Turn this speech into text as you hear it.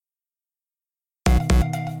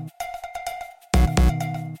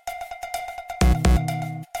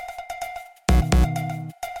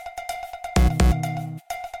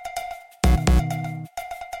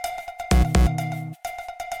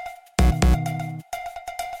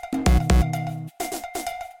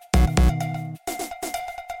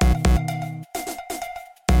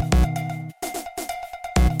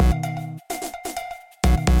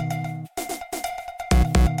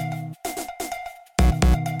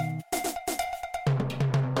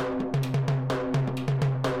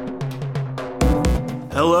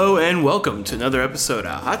Hello and welcome to another episode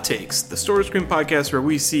of Hot Takes, the Story Screen podcast where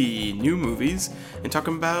we see new movies and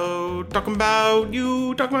talking about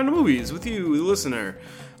the movies with you, the listener.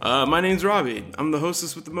 My name's Robbie. I'm the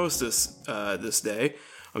hostess with the mostest this day.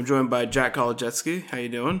 I'm joined by Jack Kolajetsky. How you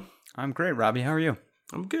doing? I'm great, Robbie. How are you?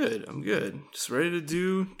 I'm good. Just ready to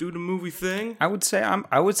do the movie thing. I would say I'm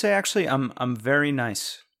very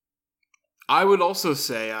nice. I would also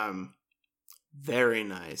say I'm very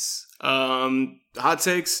nice. Hot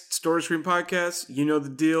Takes, Story Screen Podcast, you know the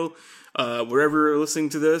deal. Wherever you're listening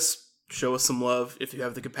to this, show us some love. If you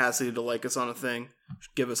have the capacity to like us on a thing,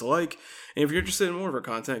 give us a like. And if you're interested in more of our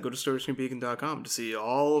content, go to StoryScreenBeacon.com to see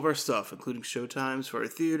all of our stuff, including showtimes for our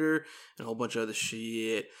theater and a whole bunch of other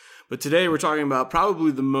shit. But today we're talking about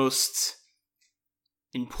probably the most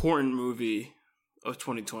important movie of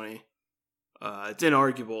 2020. It's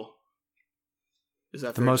inarguable. Is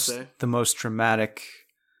that fair to say? The most dramatic,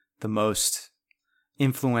 the most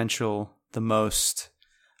influential, the most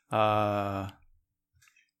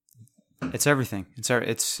it's everything. It's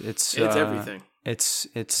everything.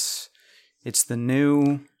 It's the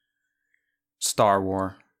new Star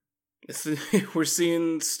Wars. We're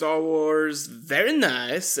seeing Star Wars. Very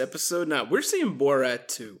nice episode. Now we're seeing Borat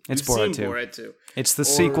 2. It's Borat 2. It's the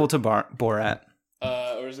sequel to Borat.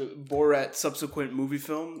 Or is it Borat subsequent movie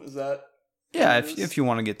film? Is that? Yeah, if you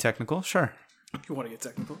want to get technical, sure. If you want to get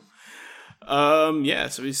technical. Yeah,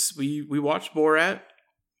 so we watched Borat,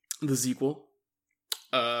 the sequel.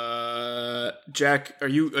 Jack, are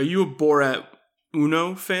you a Borat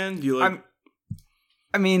Uno fan? Do you like?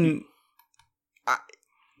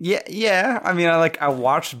 Yeah. I mean, I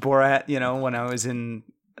watched Borat, when I was in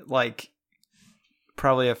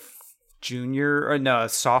probably a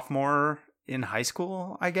sophomore in high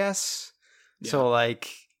school, I guess. Yeah. So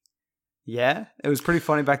yeah, it was pretty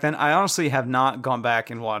funny back then. I honestly have not gone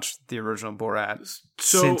back and watched the original Borat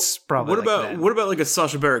since probably. What about a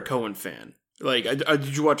Sacha Baron Cohen fan?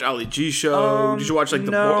 Did you watch Ali G show? Did you watch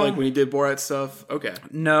no. When he did Borat stuff? Okay.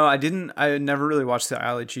 No, I didn't. I never really watched the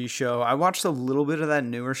Ali G show. I watched a little bit of that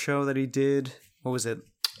newer show that he did. What was it?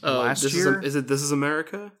 Last year? Is it This Is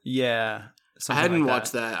America? Yeah. I hadn't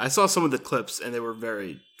watched that. I saw some of the clips and they were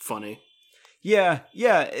very funny. Yeah.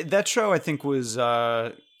 That show I think was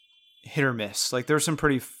hit or miss. There was some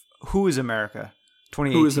pretty. Who is America?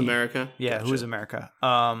 2018. Who is America? Yeah, gotcha. Who is America?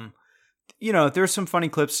 There's some funny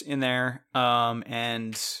clips in there,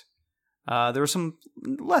 and there were some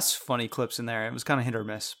less funny clips in there. It was kind of hit or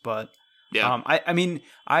miss, but yeah.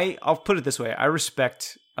 I'll put it this way: I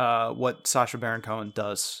respect what Sacha Baron Cohen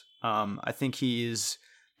does. I think he's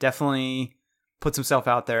definitely puts himself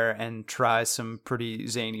out there and tries some pretty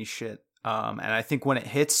zany shit. And I think when it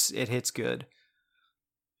hits good.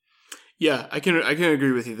 Yeah, I can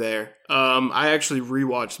agree with you there. I actually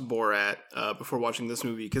rewatched Borat before watching this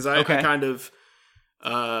movie because I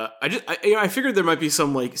figured there might be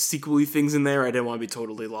some sequel-y things in there. I didn't want to be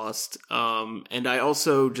totally lost. And I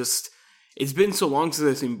also it's been so long since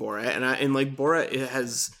I've seen Borat, and Borat, it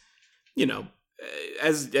has,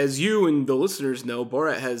 as you and the listeners know,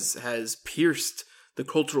 Borat has pierced the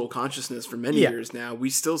cultural consciousness for many years now.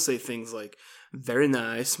 We still say things like "very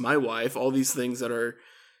nice," "my wife," all these things that are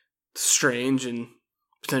strange and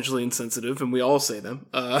potentially insensitive, and we all say them.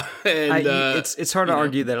 It's hard to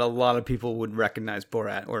argue that a lot of people would recognize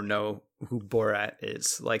Borat or know who Borat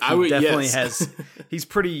is. He's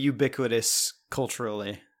pretty ubiquitous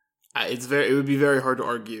culturally. It would be very hard to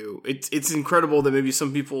argue. It's incredible that maybe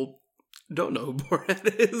some people don't know who Borat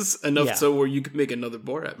is enough so where you could make another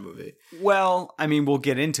Borat movie. Well, I mean, we'll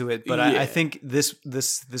get into it, but I think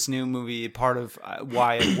this new movie, part of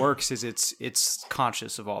why it works is it's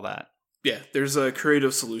conscious of all that. Yeah, there's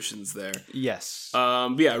creative solutions there. Yes.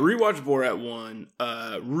 Rewatched Borat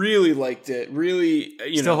 1. Really liked it. Really,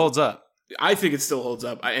 still holds up. I think it still holds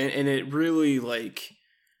up. And it really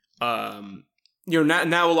now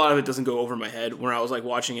a lot of it doesn't go over my head. When I was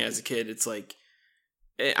watching it as a kid, it's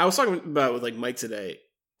I was talking about it with Mike today,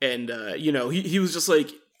 and he was just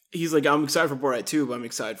he's I'm excited for Borat 2, but I'm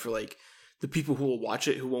excited for the people who will watch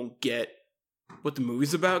it who won't get what the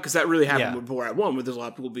movie's about, because that really happened with Borat 1, where there's a lot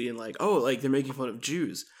of people being they're making fun of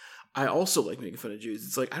Jews. I also like making fun of Jews.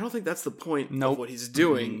 It's I don't think that's the point of what he's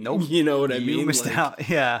doing. Nope. You know what I mean? You missed out.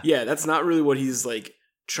 Yeah. Yeah, that's not really what he's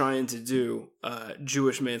trying to do.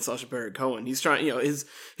 Jewish man Sacha Baron Cohen. He's trying,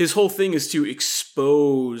 his whole thing is to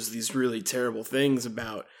expose these really terrible things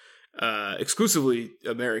about exclusively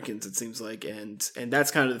Americans, it seems like, and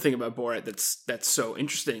that's kind of the thing about Borat that's so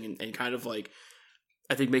interesting and kind of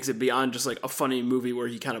I think makes it beyond just a funny movie where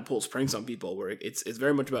he kind of pulls pranks on people, where it's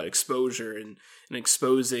very much about exposure and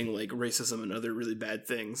exposing racism and other really bad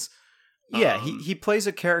things. Yeah, he plays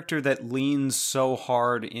a character that leans so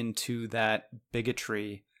hard into that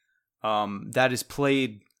bigotry that is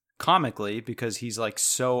played comically because he's like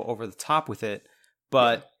so over the top with it,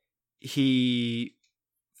 but he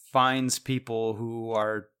finds people who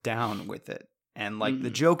are down with it, and like the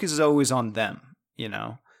joke is always on them, you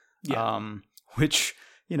know. Which,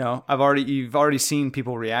 you know, you've already seen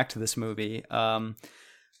people react to this movie.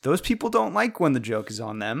 Those people don't like when the joke is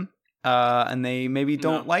on them. And they maybe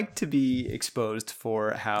don't like to be exposed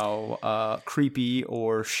for how creepy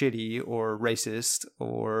or shitty or racist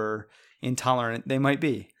or intolerant they might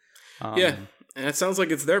be. And it sounds like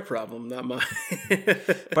it's their problem, not mine.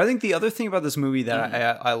 But I think the other thing about this movie that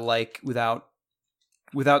I like, without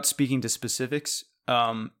speaking to specifics,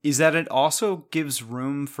 is that it also gives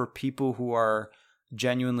room for people who are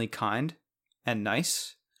genuinely kind and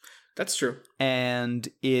nice. That's true. And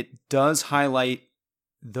it does highlight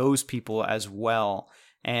those people as well.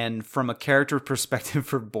 And from a character perspective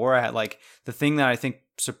for Borat, like the thing that I think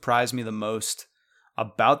surprised me the most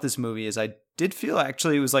about this movie is I did feel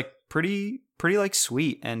actually it was like pretty like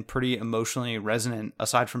sweet and pretty emotionally resonant,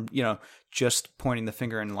 aside from, you know, just pointing the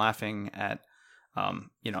finger and laughing at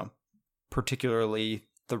you know, particularly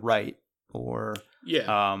the right or you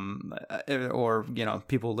know,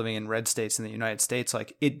 people living in red states in the United States.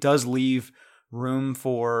 Like, it does leave room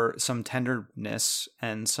for some tenderness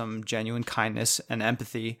and some genuine kindness and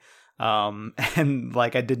empathy. And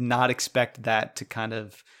like, I did not expect that to kind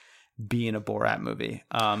of be in a Borat movie.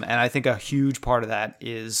 And I think a huge part of that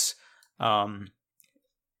is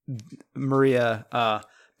Maria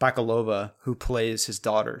Bakalova, who plays his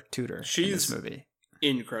daughter Tudor in this movie.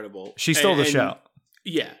 Incredible. She stole the show.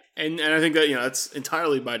 Yeah. And I think that, you know, that's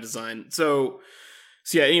entirely by design. So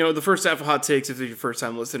yeah, you know, the first half of Hot Takes, if it's your first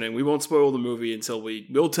time listening, we won't spoil the movie until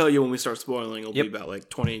we'll tell you when we start spoiling. It'll be about like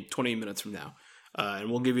 20 minutes from now. And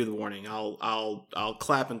we'll give you the warning. I'll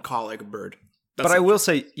clap and call like a bird. But I will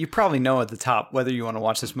say, you probably know at the top whether you want to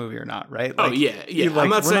watch this movie or not, right? Like, yeah.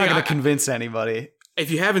 Like, we're not going to convince anybody. If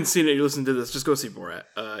you haven't seen it, you listen to this, just go see Borat.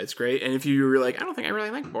 It's great. And if you were like, I don't think I really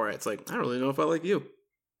like Borat, it's like, I don't really know if I like you.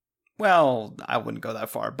 Well, I wouldn't go that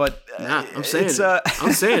far, but I'm saying it.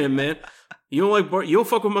 I'm saying it, man. You don't like Borat? You don't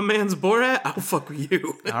fuck with my man's Borat? I'll fuck with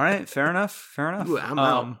you. All right, fair enough. Ooh, I'm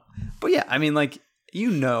out. But yeah, I mean, like, you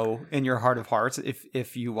know, in your heart of hearts,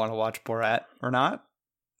 if you want to watch Borat or not,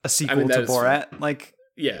 a sequel to Borat, like,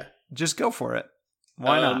 yeah, just go for it.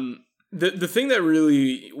 Why not? The thing that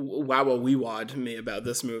really wowed me about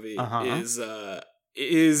this movie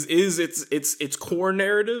is its core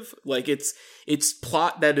narrative. Like, it's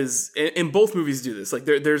plot that is, and both movies do this. Like,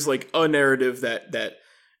 there's like a narrative that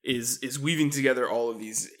is weaving together all of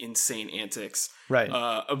these insane antics. Right.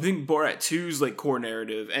 I think Borat 2's like core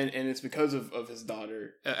narrative, and it's because of his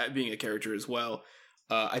daughter being a character as well.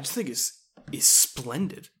 I just think is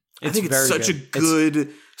splendid. I think it's such a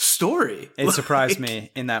good story. It surprised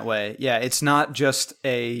me in that way. Yeah, it's not just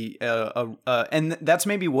and that's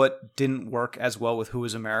maybe what didn't work as well with Who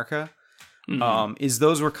Was America. Is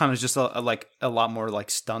those were kind of just a lot more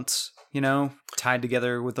like stunts, you know, tied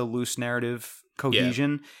together with a loose narrative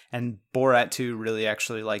cohesion. Yeah. And Borat 2 really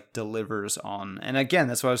actually like delivers on. And again,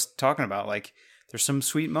 that's what I was talking about. Like, there's some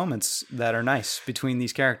sweet moments that are nice between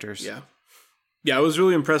these characters. Yeah. Yeah, I was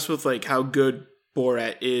really impressed with like how good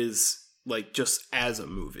Borat is, like, just as a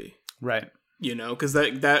movie. Right. You know, because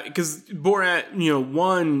Borat, you know,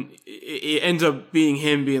 one, it ends up being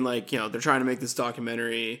him being like, you know, they're trying to make this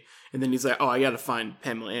documentary, and then he's like, oh, I got to find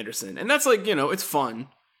Pamela Anderson. And that's like, you know, it's fun,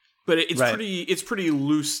 but it's pretty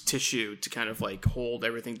loose tissue to kind of like hold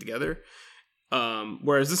everything together.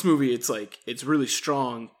 Whereas this movie, it's like, it's really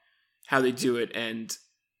strong how they do it. And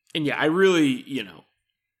yeah, I really, you know,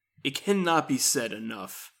 it cannot be said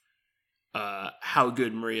enough how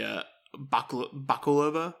good Maria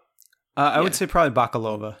Bakalova. I would say probably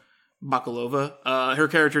Bakalova. Her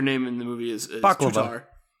character name in the movie is Baklava.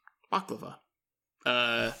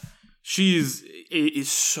 Baklava. She is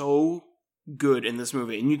so good in this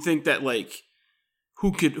movie, and you'd think that like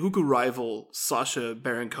who could rival Sacha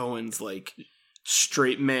Baron Cohen's like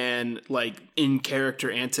straight man, like in character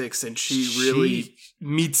antics, and she really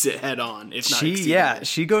meets it head on. If not,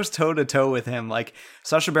 she goes toe to toe with him. Like,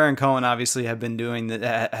 Sacha Baron Cohen obviously has been doing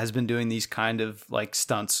these kind of like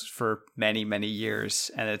stunts for many, many years,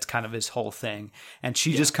 and it's kind of his whole thing. And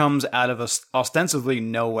she just comes out of ostensibly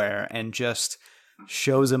nowhere and just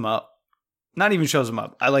shows him up. Not even shows him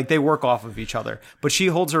up. They work off of each other, but she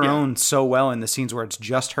holds her own so well in the scenes where it's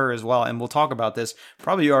just her as well. And we'll talk about this.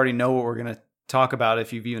 Probably you already know what we're gonna talk about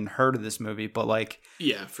if you've even heard of this movie, but like,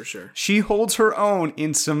 yeah, for sure, she holds her own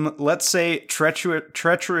in some, let's say,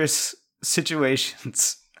 treacherous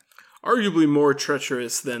situations. arguably more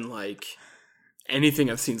treacherous than like anything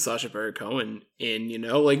I've seen Sacha Baron Cohen in, you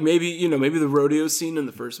know? Like maybe the rodeo scene in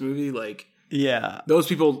the first movie, like those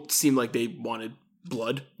people seem like they wanted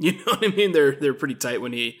blood. You know what I mean? They're pretty tight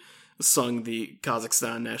when he sung the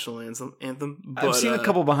Kazakhstan national anthem. But, I've seen a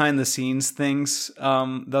couple behind the scenes things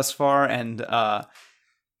thus far, and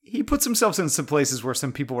he puts himself in some places where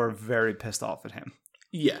some people are very pissed off at him.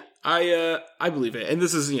 Yeah, I believe it, and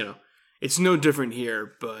this is it's no different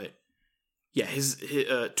here. But yeah, his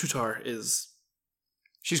Tutar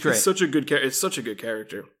she's great. It's such a good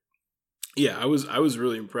character. Yeah, I was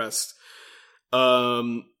really impressed.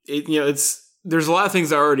 There's a lot of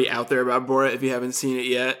things that are already out there about Borat if you haven't seen it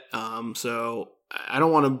yet. So I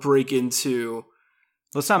don't want to break into.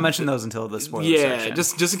 Let's not mention those until the spoiler section. Yeah,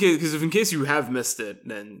 just in case, because in case you have missed it,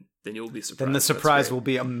 then you'll be surprised. Then the surprise will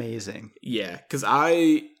be amazing. Yeah, because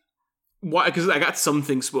I got some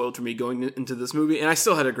things spoiled for me going into this movie, and I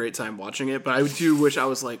still had a great time watching it. But I do wish I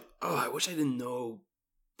was like, I wish I didn't know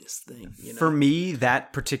this thing. You know? For me,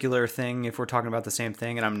 that particular thing, if we're talking about the same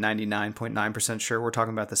thing, and I'm 99.9% sure we're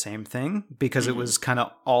talking about the same thing, because it was kind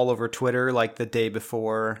of all over Twitter like the day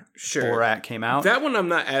before Borat came out. That one I'm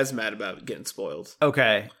not as mad about getting spoiled.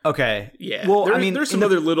 Okay. Yeah. Well, there's some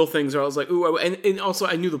other little things where I was like, ooh, and also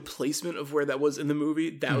I knew the placement of where that was in the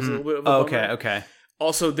movie. That was a little bit of a bummer. Okay.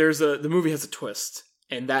 Also, the movie has a twist.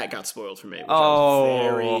 And that got spoiled for me, which I was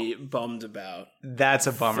very bummed about. That's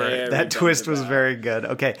a bummer. That twist was very good.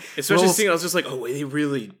 Okay. Especially seeing, I was just like,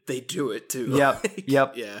 they do it too.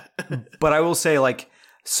 Yep. Yeah. But I will say, like,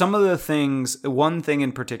 some of the things, one thing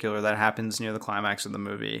in particular that happens near the climax of the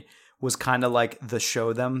movie was kind of like the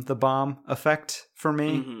show them the bomb effect for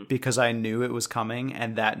me, because I knew it was coming,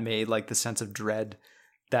 and that made like the sense of dread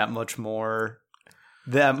that much more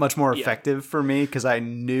effective for me, because I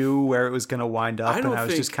knew where it was going to wind up, and I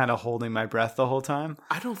was just kind of holding my breath the whole time.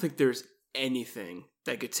 I don't think there's anything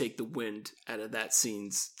that could take the wind out of that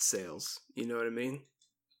scene's sails. You know what I mean?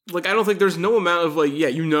 Like, I don't think there's no amount of like,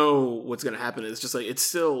 what's going to happen. It's just like, it's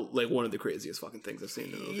still like one of the craziest fucking things I've seen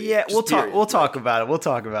in the movie. Yeah, we'll talk about it. We'll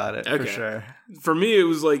talk about it for sure. For me, it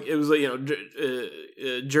was like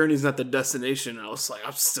journey's not the destination. I was like,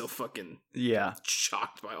 I'm still fucking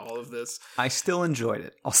shocked by all of this. I still enjoyed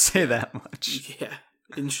it. I'll say that much. Yeah,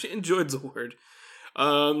 enjoyed's a word.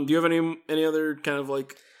 Do you have any other kind of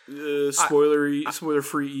like spoiler-free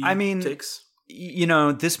takes?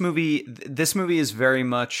 This movie is very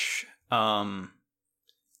much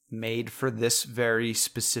made for this very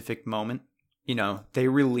specific moment. They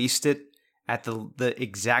released it at the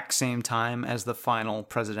exact same time as the final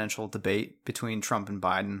presidential debate between Trump and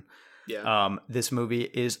Biden. Yeah. This movie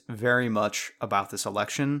is very much about this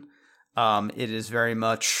election. It is very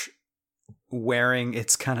much wearing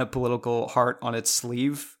its kind of political heart on its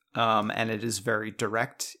sleeve. And it is very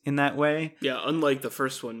direct in that way. Yeah, unlike the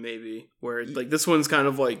first one, maybe, where like this one's kind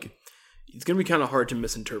of like, it's gonna be kind of hard to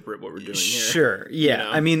misinterpret what we're doing here. Sure, yeah.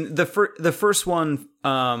 I mean, the first one,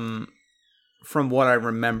 from what I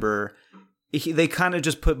remember, they kind of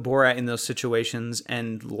just put Borat in those situations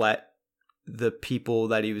and let the people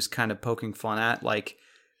that he was kind of poking fun at, like,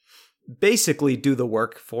 basically do the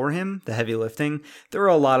work for him, the heavy lifting. There are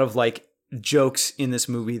a lot of like jokes in this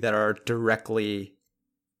movie that are directly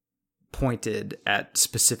pointed at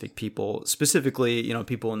specific people, specifically,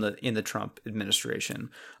 people in the Trump administration,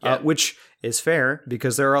 which is fair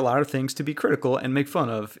because there are a lot of things to be critical and make fun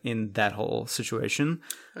of in that whole situation.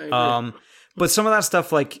 But some of that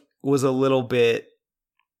stuff like was a little bit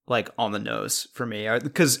like on the nose for me,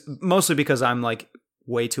 mostly because I'm like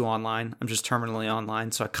way too online. I'm just terminally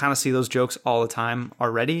online, so I kind of see those jokes all the time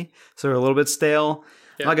already, so they're a little bit stale.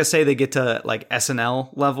 Yeah. Like I say, they get to like SNL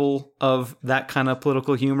level of that kind of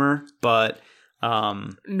political humor, but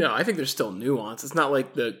no, I think there's still nuance. It's not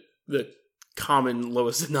like the common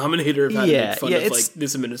lowest denominator of how to make fun of like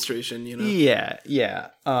this administration, Yeah.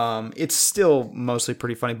 It's still mostly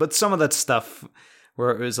pretty funny, but some of that stuff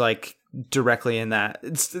where it was like directly in that,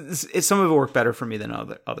 it's some of it worked better for me than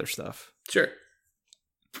other stuff. Sure,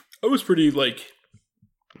 I was pretty like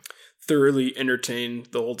thoroughly entertained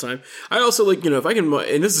the whole time. I also like, if I can,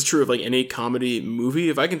 and this is true of like any comedy movie,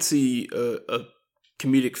 if I can see a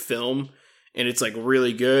comedic film and it's like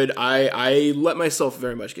really good, I let myself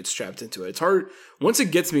very much get strapped into it. It's hard, once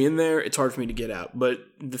it gets me in there, it's hard for me to get out. But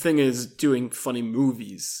the thing is, doing funny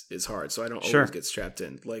movies is hard, so I don't always get strapped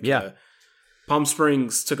in. Like, Palm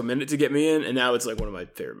Springs took a minute to get me in, and now it's like one of my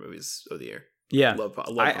favorite movies of the year. Yeah. I love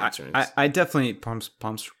Palm Springs. I definitely, Palm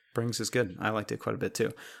Springs is good. I liked it quite a bit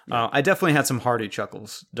too. I definitely had some hearty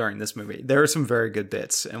chuckles during this movie. There are some very good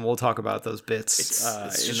bits, and we'll talk about those bits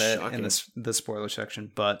in the spoiler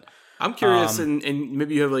section. But I'm curious, and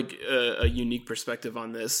maybe you have like a unique perspective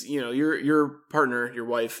on this. You know, your partner, your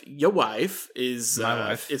wife is my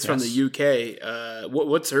wife. Is from the UK.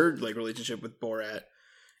 What's her like relationship with Borat?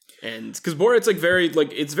 And because Borat's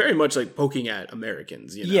like it's very much like poking at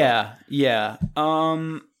Americans. You know? Yeah.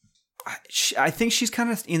 I think she's kind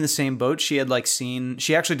of in the same boat. She had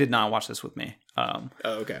she actually did not watch this with me.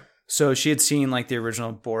 Okay. So she had seen like the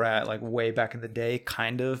original Borat like way back in the day,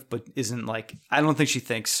 kind of, but isn't like, I don't think she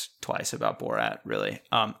thinks twice about Borat really.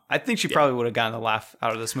 I think she probably would have gotten a laugh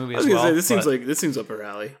out of this movie as well. This seems up her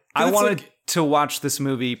alley. I wanted to watch this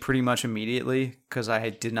movie pretty much immediately because I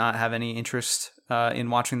did not have any interest in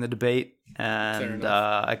watching the debate, and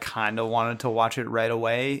I kind of wanted to watch it right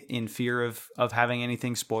away in fear of having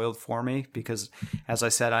anything spoiled for me because, as I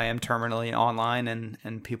said, I am terminally online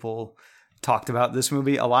and people talked about this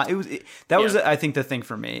movie a lot. That was I think the thing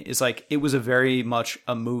for me is like it was a very much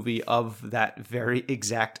a movie of that very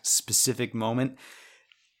exact specific moment,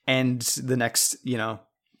 and the next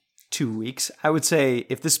 2 weeks. I would say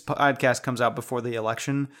if this podcast comes out before the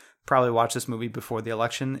election, probably watch this movie before the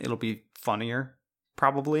election. It'll be funnier,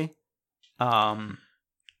 probably.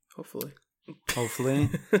 Hopefully.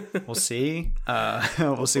 We'll see.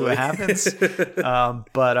 We'll see what happens.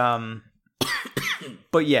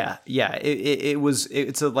 But yeah,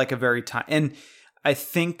 it's like a very time, and I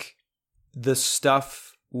think the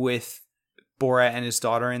stuff with Borat and his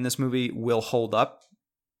daughter in this movie will hold up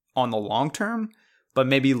on the long term, but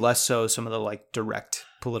maybe less so some of the like direct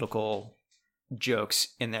political jokes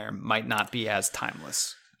in there might not be as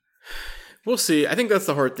timeless. We'll see. I think that's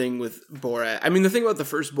the hard thing with Borat. I mean, the thing about the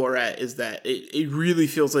first Borat is that it really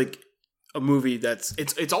feels like a movie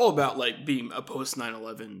it's all about like being a post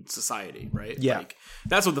 9/11 society, right? Yeah, like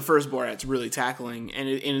that's what the first Borat's really tackling, and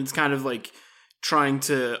it's kind of like trying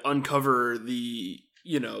to uncover the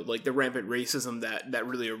like the rampant racism that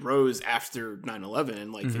really arose after 9/11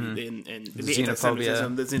 and like the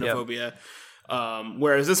anti-Semitism, the xenophobia. Yep.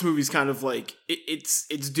 Whereas this movie's kind of like it's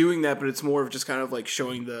doing that, but it's more of just kind of like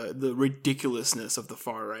showing the ridiculousness of the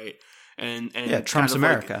far right and Trump's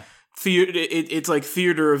America. Like, it's like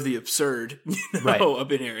theater of the absurd, right.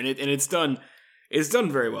 up in here, and it's done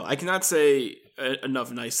very well. I cannot say enough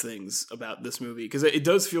nice things about this movie because it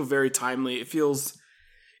does feel very timely. It feels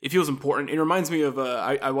important. It reminds me of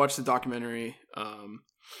I watched the documentary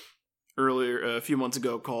earlier a few months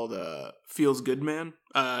ago called Feels Good Man,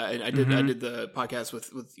 and I did the podcast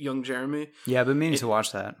with young Jeremy. Yeah, I've been meaning to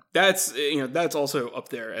watch that. That's that's also up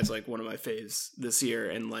there as like one of my faves this year,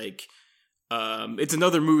 and like. It's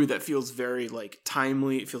another movie that feels very like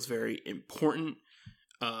timely. It feels very important.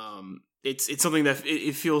 It's something that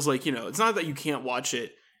it feels like it's not that you can't watch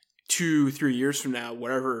it 2-3 years from now,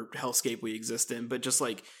 whatever hellscape we exist in, but just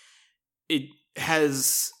like it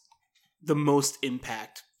has the most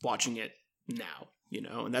impact watching it now,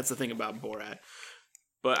 and that's the thing about Borat.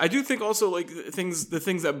 But I do think also like the things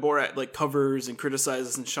that Borat like covers and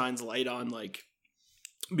criticizes and shines light on, like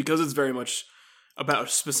because it's very much about a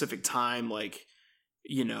specific time, like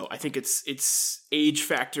I think its age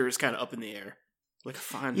factor is kind of up in the air, like a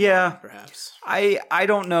fine line, perhaps. I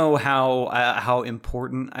don't know how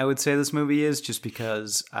important I would say this movie is, just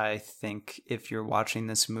because I think if you're watching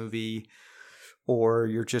this movie or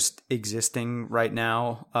you're just existing right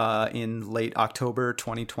now in late October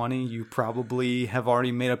 2020, you probably have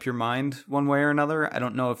already made up your mind one way or another. I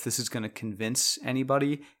don't know if this is going to convince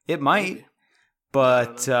anybody. It might. Maybe.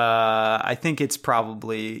 But I think it's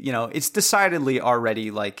probably, it's decidedly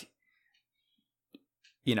already like,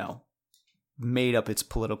 made up its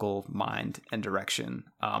political mind and direction.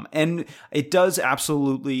 And it does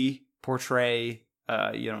absolutely portray,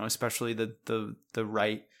 especially the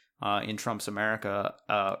right in Trump's America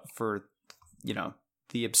for,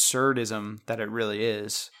 the absurdism that it really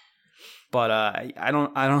is. But I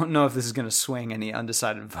don't know if this is going to swing any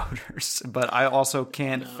undecided voters. But I also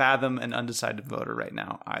can't fathom an undecided voter right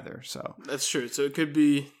now either. So that's true. So it could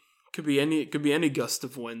be any gust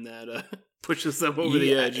of wind that pushes them over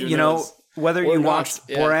the edge. Whether you watched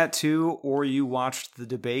Borat 2 or you watched the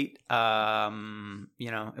debate,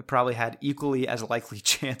 it probably had equally as likely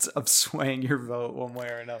chance of swaying your vote one way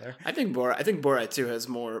or another. I think Borat 2 has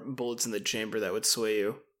more bullets in the chamber that would sway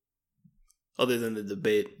you, other than the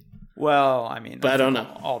debate. Well, I mean, but I don't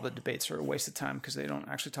know. All the debates are a waste of time because they don't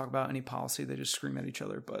actually talk about any policy. They just scream at each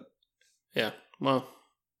other. But yeah, well,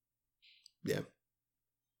 yeah.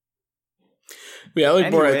 Yeah, I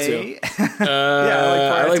like Borat too.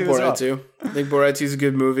 I like Borat too. I think Borat 2 is a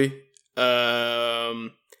good movie.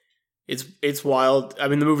 It's wild. I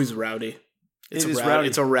mean, the movie's rowdy. It's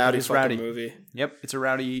a rowdy fucking movie. Yep, it's a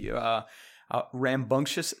rowdy. a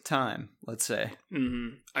rambunctious time, let's say.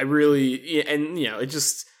 Mm-hmm. I really, and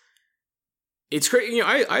it's great.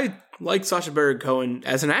 I like Sacha Baron Cohen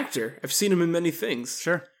as an actor. I've seen him in many things.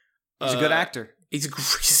 Sure, he's a good actor. He's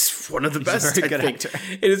one of the best. A very good actor.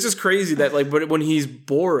 And it's just crazy that but when he's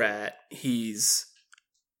Borat, he's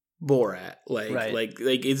Borat. Like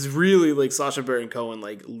it's really like Sacha Baron Cohen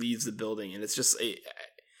leaves the building, and it's just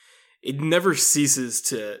it never ceases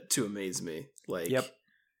to amaze me. Yep.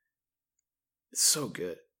 It's so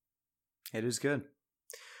good. It is good.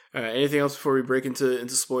 All right. Anything else before we break into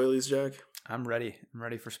spoilies, Jack? I'm ready. I'm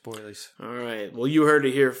ready for spoilies. All right. Well, you heard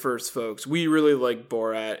it here first, folks. We really like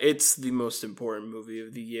Borat. It's the most important movie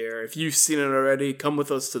of the year. If you've seen it already, come with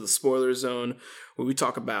us to the spoiler zone where we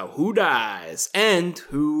talk about who dies and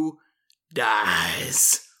who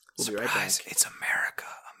dies. We'll be right back. It's America.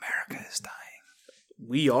 America is dying.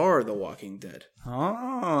 We are The Walking Dead.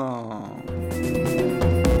 Oh.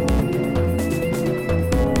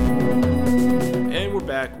 And we're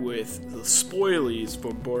back with the spoilies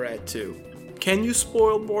for Borat 2. Can you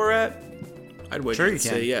spoil Borat? I'd wait you to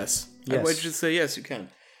say yes. I'd wait you to say yes, you can.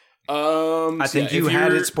 I think you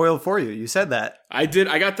had it spoiled for you. You said that. I did.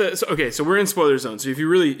 I got the... So we're in spoiler zone. So if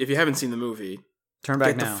you haven't seen the movie... Turn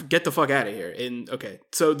back now. Get the fuck out of here.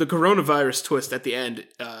 So the coronavirus twist at the end...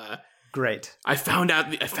 Great. I found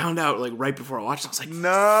out right before I watched it. I was like, no.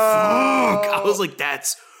 Fuck. I was like,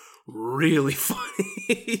 that's really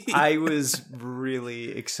funny. I was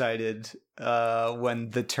really excited when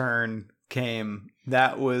the turn came.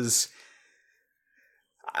 That was,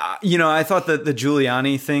 I thought that the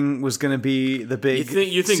Giuliani thing was going to be the big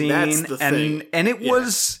you think scene, that's the thing. And it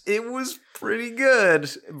was pretty good,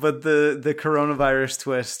 but the coronavirus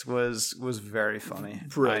twist was very funny.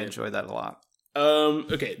 Brilliant. I enjoyed that a lot.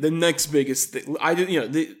 Okay, the next biggest thing.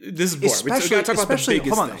 This is boring. We gotta talk about the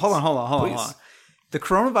biggest things. Hold on. The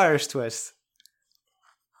coronavirus twist.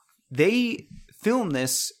 They filmed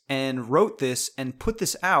this and wrote this and put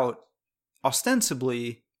this out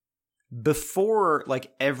ostensibly before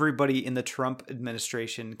everybody in the Trump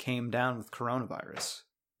administration came down with coronavirus,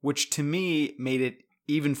 which to me made it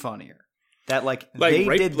even funnier. That they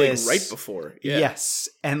did this right before. Yeah. Yes.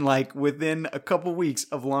 And within a couple weeks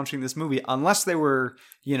of launching this movie, unless they were,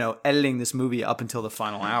 editing this movie up until the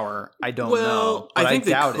final hour, I don't know. But I think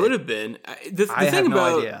they could have been. The thing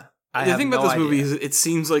about this movie is it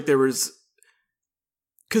seems like there was...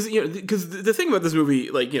 Because the thing about this movie,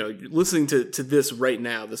 listening to this right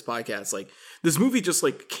now, this podcast, this movie just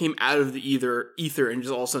came out of the ether and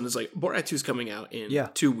just all of a sudden it's Borat 2 is coming out in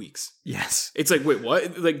 2 weeks. Yes. It's wait,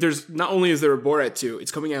 what? There's not only is there a Borat 2,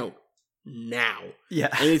 it's coming out now. Yeah.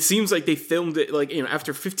 And it seems like they filmed it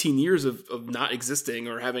after 15 years of not existing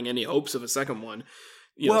or having any hopes of a second one.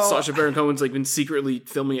 Sacha Baron Cohen's been secretly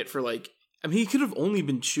filming it for he could have only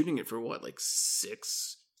been shooting it for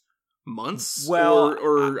 6 months?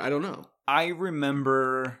 Or I don't know. I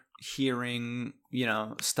remember hearing,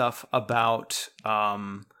 stuff about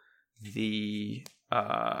the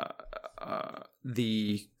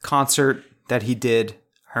concert that he did.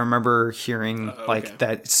 I remember hearing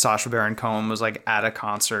that Sacha Baron Cohen was at a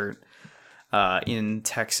concert in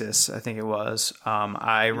Texas, I think it was.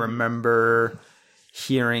 I remember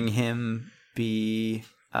hearing him be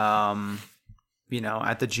at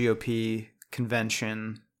the GOP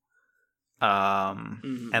convention.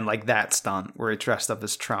 And that stunt where he dressed up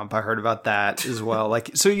as Trump, I heard about that as well.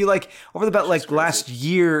 So you over the last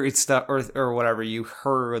year, it's stuff or whatever, you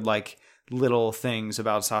heard little things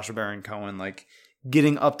about Sacha Baron Cohen,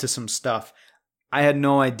 getting up to some stuff. I had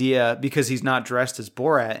no idea because he's not dressed as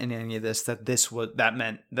Borat in any of this that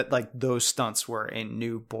meant that those stunts were a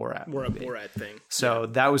new Borat movie. A Borat thing. So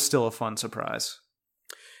that was still a fun surprise.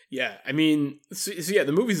 Yeah, I mean, so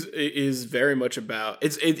the movie is very much about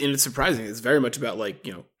and it's surprising. It's very much about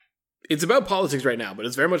it's about politics right now, but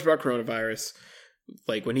it's very much about coronavirus.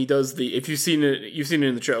 When he does you've seen it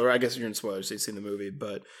in the trailer. I guess you're in spoilers, so you've seen the movie,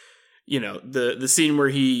 but the scene where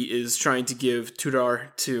he is trying to give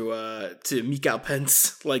Tudor to Michael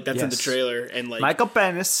Pence, that's in the trailer, and Michael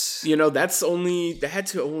Pence. that had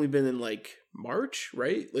to only been in March,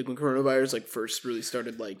 right? when coronavirus first really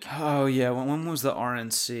started Oh yeah, when was the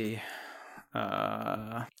RNC?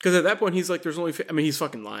 Because at that point he's there's only he's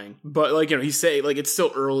fucking lying, but he's saying it's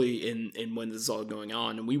still early in when this is all going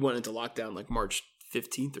on, and we went into lockdown March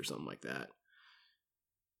 15th or something like that,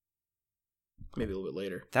 maybe a little bit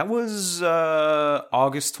later. That was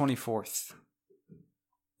August 24th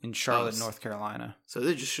in Charlotte, North Carolina. So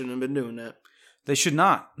they just shouldn't have been doing that. They should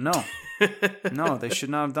not. No. No, they should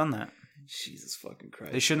not have done that. Jesus fucking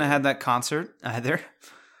Christ. They shouldn't have had that concert either.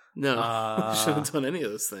 No. They shouldn't have done any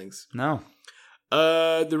of those things. No.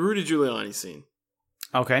 The Rudy Giuliani scene.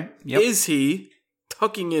 Okay. Yep. Is he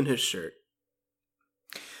tucking in his shirt?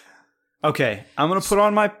 Okay, I'm gonna put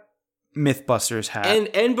on my Mythbusters hat.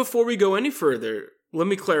 And before we go any further, let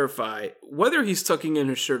me clarify: whether he's tucking in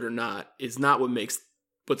his shirt or not is not what makes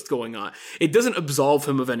what's going on. It doesn't absolve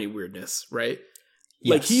him of any weirdness, right?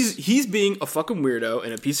 Yes. Like he's being a fucking weirdo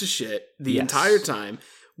and a piece of shit the entire time.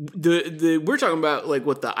 We're talking about like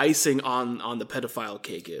what the icing on the pedophile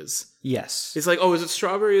cake is. Yes. It's like, oh, is it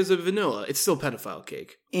strawberry or is it vanilla? It's still pedophile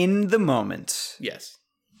cake. In the moment. Yes.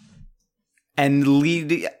 And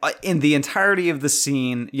in the entirety of the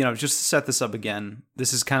scene, just to set this up again,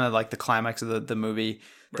 this is kind of like the climax of the movie.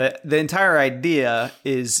 Right. The entire idea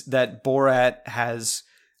is that Borat has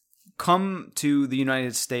come to the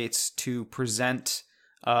United States to present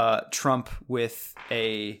Trump with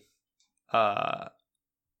a...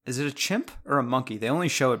 is it a chimp or a monkey? They only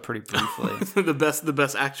show it pretty briefly. the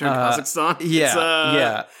best actor in Kazakhstan. Yeah,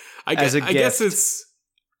 yeah. I guess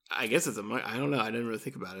it's a monkey. I don't know. I didn't really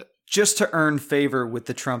think about it. Just to earn favor with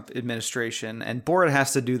the Trump administration, and Borat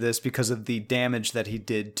has to do this because of the damage that he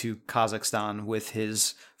did to Kazakhstan with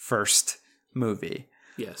his first movie.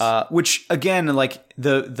 Yes. Which again, like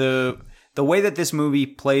the way that this movie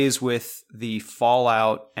plays with the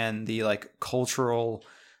fallout and the like cultural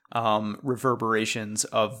reverberations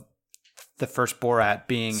of the first Borat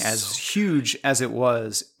being as huge as it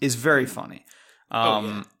was is very funny.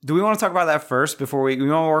 Do we want to talk about that first before we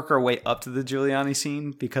want to work our way up to the Giuliani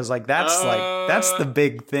scene? Because like that's the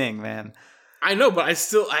big thing, man. I know, but I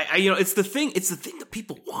still it's the thing that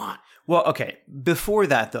people want. Well, okay. Before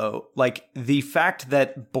that though, like the fact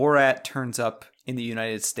that Borat turns up in the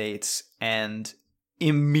United States and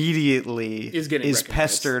immediately is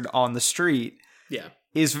pestered on the street. Yeah.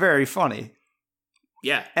 Is very funny.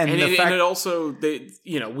 Yeah, and it also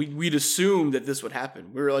we'd assume that this would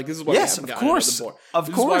happen. We were like, this is why we haven't gotten another Borat. This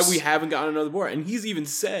is why we haven't gotten another Borat. And he's even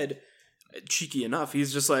said, cheeky enough,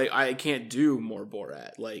 he's just like, I can't do more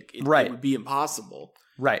Borat. Like it would be impossible.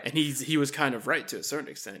 Right, and he was kind of right to a certain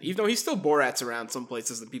extent, even though he still Borats around some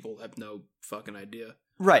places that people have no fucking idea.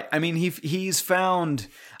 Right. I mean, he's found.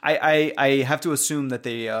 I have to assume that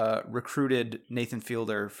they recruited Nathan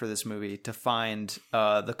Fielder for this movie to find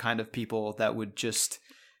the kind of people that would just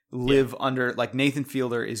live under. Like Nathan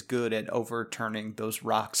Fielder is good at overturning those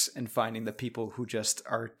rocks and finding the people who just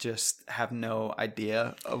have no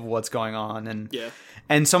idea of what's going on.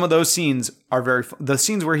 And some of those scenes are the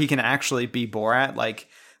scenes where he can actually be Borat.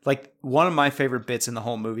 Like one of my favorite bits in the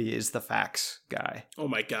whole movie is the fax guy. Oh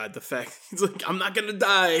my god, the fax! He's like, "I'm not gonna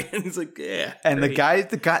die," and he's like, "Yeah." And great.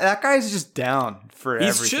 that guy's just down for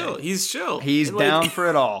everything. He's chill. He's and down for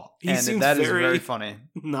it all, and that is very funny.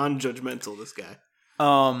 Non-judgmental, this guy.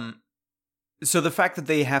 So the fact that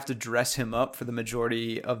they have to dress him up for the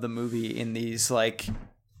majority of the movie in these like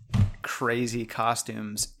crazy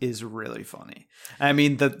costumes is really funny. I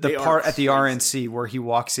mean, the part at the RNC where he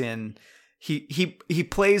walks in. He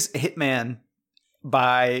plays Hitman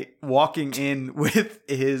by walking in with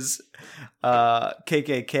his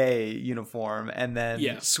KKK uniform and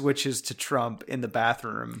then switches to Trump in the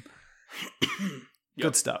bathroom.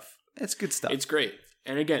 Good stuff. It's good stuff. It's great.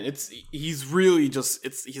 And again, he's really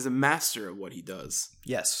he's a master of what he does.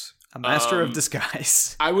 Yes, a master of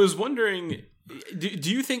disguise. I was wondering, do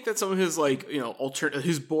you think that some of his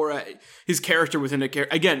his Borat, his character within a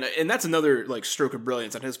character again, and that's another like stroke of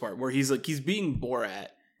brilliance on his part, where he's being Borat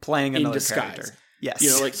playing another disguise. Character.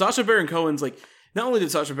 Yes, like Sacha Baron Cohen's like. Not only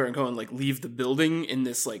did Sacha Baron Cohen like leave the building in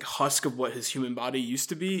this like husk of what his human body used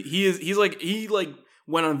to be, he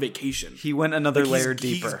went on vacation. He went another layer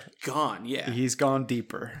deeper. He's gone. Yeah, he's gone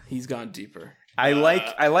deeper. He's gone deeper. I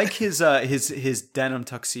like his denim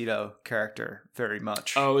tuxedo character very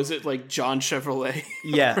much. Oh, is it like John Chevrolet?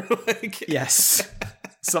 Yeah. Yes.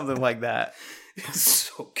 Something like that. It's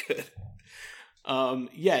so good.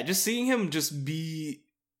 Just seeing him just be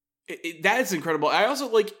that is incredible. I also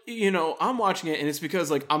like, I'm watching it and it's because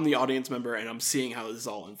like I'm the audience member and I'm seeing how this is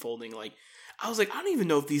all unfolding. Like I was like, I don't even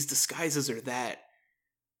know if these disguises are that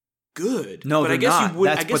good. No, they're not.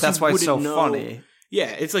 That's why it's so funny. Yeah,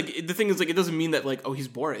 it's like the thing is like it doesn't mean that like he's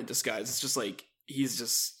Borat in disguise. It's just like he's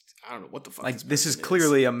just I don't know what the fuck. Like this is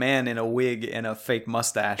clearly a man in a wig and a fake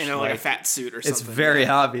mustache and like a fat suit or something. It's very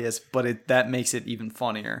obvious, but that makes it even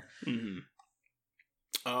funnier. Mm-hmm.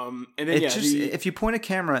 And then if you point a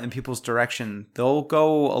camera in people's direction, they'll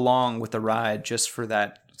go along with the ride just for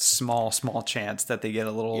that small chance that they get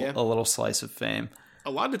a little slice of fame.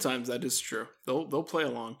 A lot of times that is true. They'll play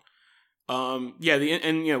along.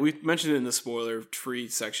 We mentioned it in the spoiler-free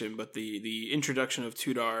section, but the introduction of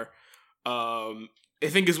Tudor, I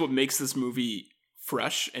think is what makes this movie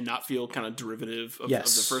fresh and not feel kind of derivative of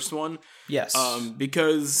the first one. Yes.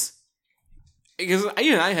 Because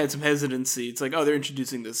I had some hesitancy. It's like, oh, they're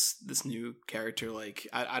introducing this new character. Like,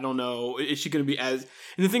 I don't know, is she going to be as?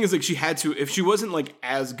 And the thing is, like, she had to. If she wasn't like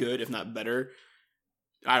as good, if not better,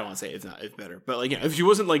 I don't want to say if better, but like, if she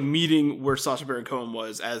wasn't like meeting where Sacha Baron Cohen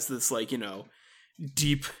was as this like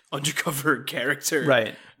deep undercover character,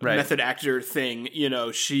 right, method actor thing, it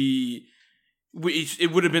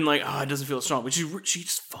would have been like, oh, it doesn't feel strong, but she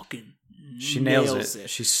just fucking nails it.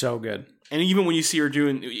 She's so good. And even when you see her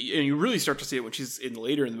doing, and you really start to see it when she's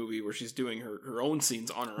later in the movie where she's doing her own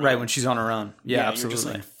scenes on her own. Right, when she's on her own. Yeah, absolutely.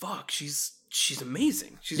 You're just like, fuck, she's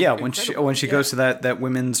amazing. She's when she goes to that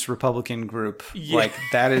women's Republican group, like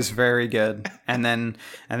that is very good. And then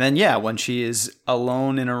when she is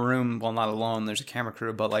alone in a room, well, not alone, there's a camera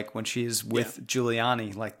crew, but like when she's with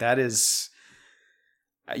Giuliani, like that is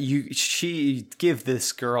she give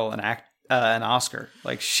this girl an Oscar.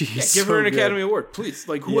 Like she's give her an Academy Award, please.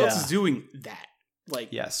 Like who else is doing that?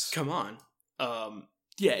 Like come on.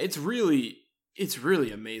 It's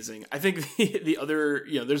really amazing. I think the other,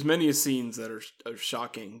 there's many scenes that are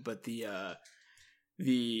shocking, but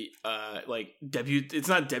like it's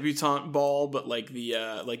not debutante ball, but like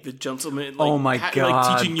the gentleman. Like, oh my god!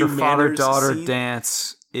 Like teaching you the father-daughter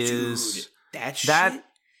dance is dude, that shit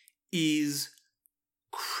is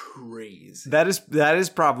crazy. That is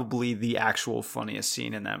probably the actual funniest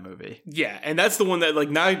scene in that movie. Yeah, and that's the one that like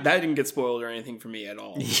now that didn't get spoiled or anything for me at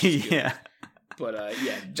all. Yeah. But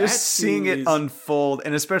just seeing it unfold,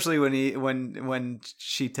 and especially when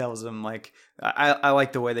she tells him, like, I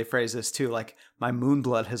like the way they phrase this too, like, my moon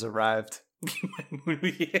blood has arrived.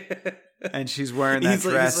 And she's wearing that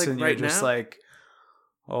dress, like, and you're just like,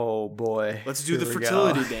 oh boy, let's do the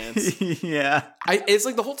fertility dance. Yeah, it's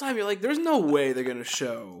like the whole time you're like, there's no way they're gonna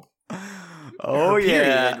show. Oh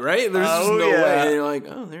period, right? There's just no way. And you're like,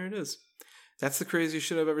 oh, there it is. That's the craziest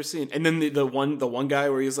shit I've ever seen. And then the one guy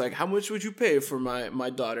where he's like, how much would you pay for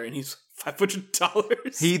my daughter? And he's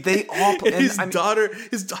 $500. They all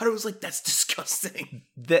his daughter was like, that's disgusting.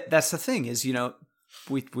 That's the thing is,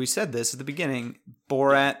 we said this at the beginning.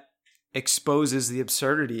 Borat exposes the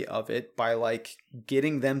absurdity of it by like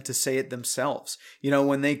getting them to say it themselves.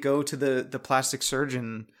 When they go to the plastic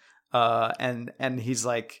surgeon, and he's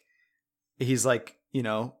like,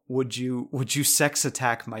 would you sex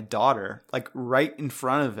attack my daughter? Like right in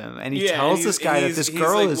front of him. And he tells this guy that this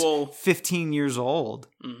girl is 15 years old.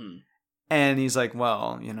 Mm-hmm. And he's like,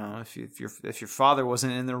 well, if your father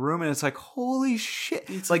wasn't in the room, and it's like, holy shit.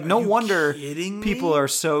 It's like, no wonder people are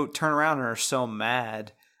turn around and are so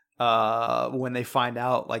mad when they find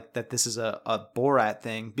out like that this is a Borat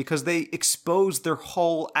thing, because they expose their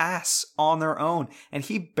whole ass on their own, and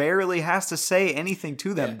he barely has to say anything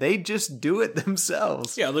to them. They just do it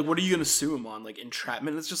themselves. Yeah, like what are you gonna sue him on? Like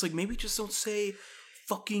entrapment? It's just like, maybe just don't say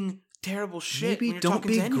fucking terrible shit. Maybe don't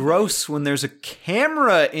be gross when there's a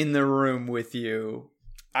camera in the room with you.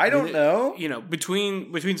 I don't know.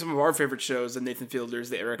 Between some of our favorite shows, the Nathan Fielders,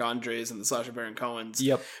 the Eric Andres, and the Sacha Baron Cohens,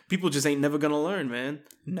 people just ain't never gonna learn, man.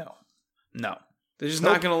 No. They're just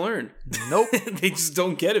not gonna learn. Nope. They just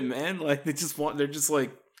don't get it, man. Like they're just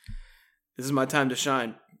like, this is my time to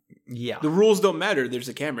shine. Yeah. The rules don't matter. There's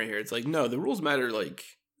a camera here. It's like, no, the rules matter. Like,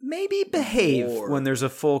 maybe behave when there's a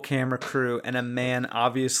full camera crew and a man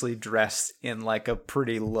obviously dressed in like a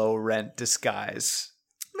pretty low rent disguise.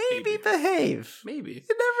 Maybe behave. Maybe.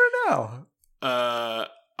 You never know. I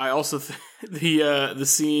also the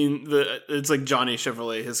scene, it's like Johnny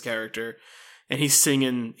Chevrolet, his character, and he's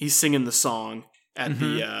singing the song at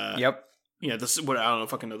the I don't know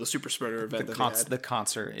if I can know, the Super Spreader event the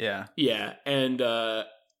concert, yeah, and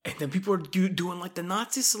then people are doing like the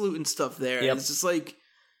Nazi salute and stuff there. And it's just like,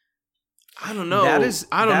 I don't know.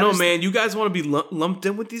 I don't know, man. You guys want to be lumped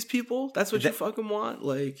in with these people? That's what you fucking want?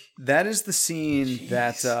 Like, that is the scene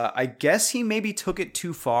that I guess he maybe took it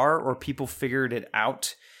too far, or people figured it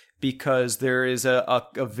out, because there is a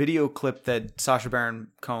video clip that Sacha Baron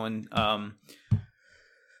Cohen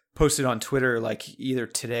posted on Twitter like either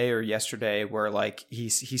today or yesterday, where like he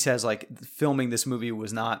says like filming this movie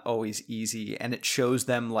was not always easy, and it shows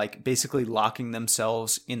them like basically locking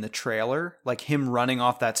themselves in the trailer, like him running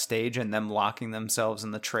off that stage and them locking themselves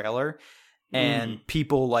in the trailer, and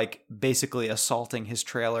people like basically assaulting his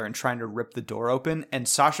trailer and trying to rip the door open, and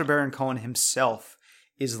Sacha Baron Cohen himself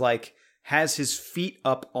is like has his feet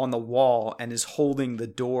up on the wall and is holding the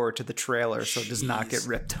door to the trailer so it does not get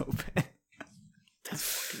ripped open.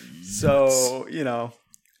 So,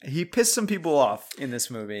 he pissed some people off in this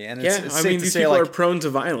movie, and it's safe to say, people like, are prone to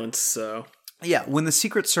violence. So Yeah, when the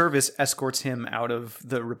Secret Service escorts him out of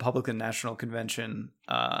the Republican National Convention,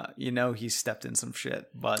 he's stepped in some shit.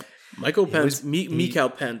 But Michael Pence, Michael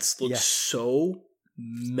Pence looks so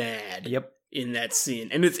mad. Yep. In that scene,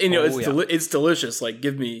 and it's delicious. Like,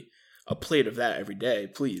 give me a plate of that every day,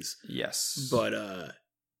 please. Yes. But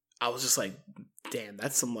I was just like, damn,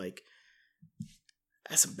 that's some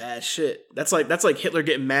bad shit. That's like Hitler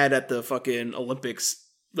getting mad at the fucking Olympics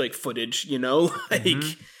like footage, like.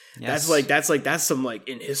 Mm-hmm. Yes. That's some like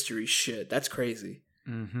in history shit. That's crazy.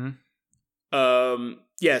 Mm-hmm.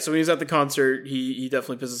 Yeah. So when he's at the concert, he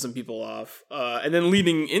definitely pisses some people off. And then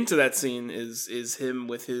leading into that scene is him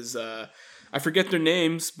with his I forget their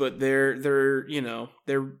names, but they're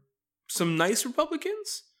some nice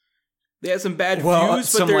Republicans. They have some bad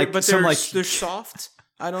views, they're soft.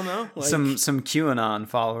 I don't know. Like, some QAnon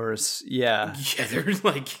followers. Yeah. Yeah, they're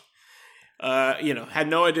like. Had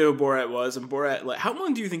no idea who Borat was, and Borat, like, how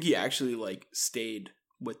long do you think he actually, like, stayed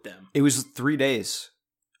with them? It was 3 days.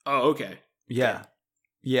 Oh, okay. Yeah. Okay.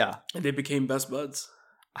 Yeah. And they became best buds.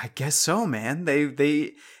 I guess so, man.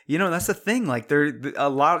 They that's the thing. Like,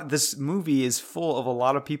 this movie is full of a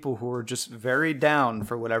lot of people who are just very down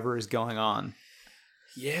for whatever is going on.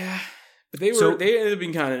 Yeah. But they ended up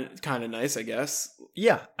being kind of nice, I guess.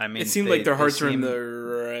 Yeah, I mean, it seemed like their hearts were in the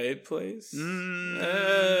right place.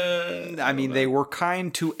 I mean, they were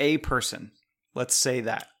kind to a person. Let's say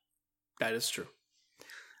that. That is true.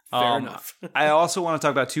 Fair enough. I also want to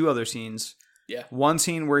talk about 2 other scenes. Yeah. One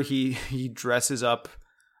scene where he dresses up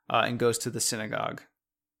and goes to the synagogue.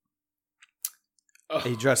 Oh.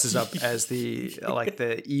 He dresses up as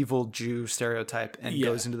the evil Jew stereotype and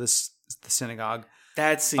goes into the synagogue.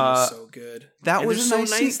 That scene was so good. That was a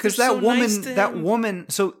nice scene because that woman.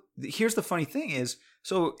 So here's the funny thing is,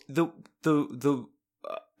 so the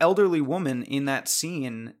elderly woman in that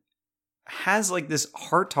scene has like this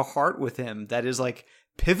heart to heart with him that is like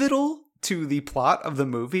pivotal to the plot of the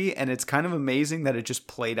movie, and it's kind of amazing that it just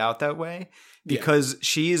played out that way because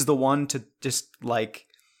she is the one to just like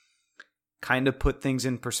kind of put things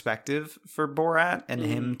in perspective for Borat and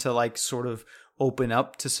him to like sort of open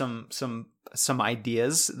up to some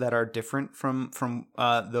ideas that are different from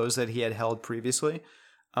those that he had held previously.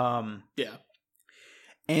 Yeah.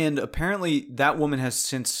 And apparently that woman has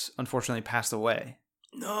since unfortunately passed away.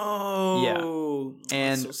 No. Yeah.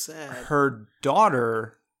 And that's so sad. Her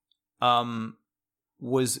daughter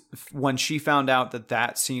was, when she found out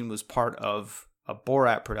that scene was part of a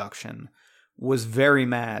Borat production, was very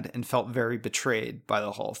mad and felt very betrayed by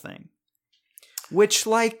the whole thing. Which,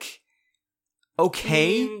 like,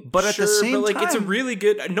 okay, but at the same time, it's a really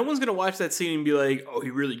good. No one's gonna watch that scene and be like, "Oh,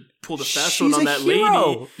 he really pulled a fast one on that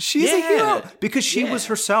lady." She's a hero because she was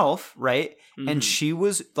herself, right? Mm-hmm. And she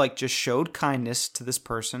was like just showed kindness to this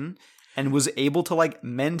person and was able to like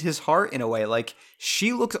mend his heart in a way. Like,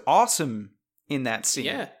 she looked awesome in that scene.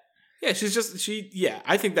 Yeah. Yeah,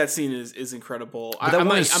 I think that scene is incredible. But that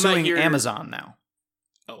woman is suing Amazon now.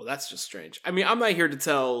 Oh, that's just strange. I mean, I'm not here to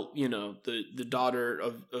tell, the daughter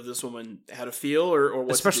of this woman how to feel or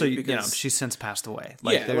what especially, to do because, she's since passed away.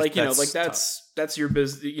 That's your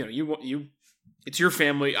business. It's your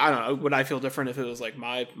family. I don't know. Would I feel different if it was like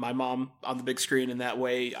my mom on the big screen in that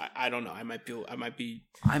way? I don't know. I might be.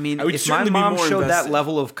 I mean, if my mom showed that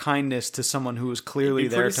level of kindness to someone who was clearly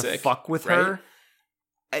there to fuck with her,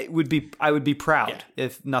 I would be proud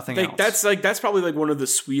if nothing else. That's probably like one of the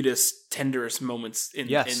sweetest, tenderest moments in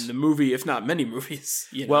the movie, if not many movies.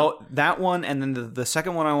 Well, that one, and then the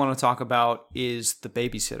second one I want to talk about is the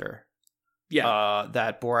babysitter. Yeah,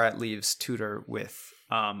 that Borat leaves Tudor with,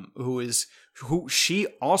 who she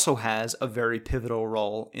also has a very pivotal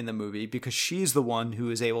role in the movie because she's the one who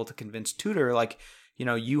is able to convince Tudor, like,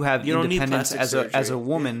 you have independence as a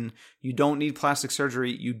woman. Yeah. You don't need plastic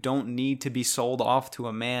surgery. You don't need to be sold off to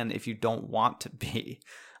a man if you don't want to be.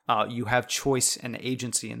 You have choice and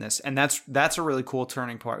agency in this. And that's a really cool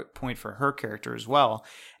turning point for her character as well.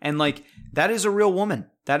 And like, that is a real woman.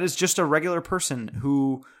 That is just a regular person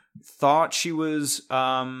who thought she was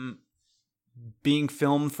being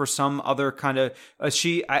filmed for some other kind of... I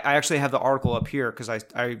actually have the article up here because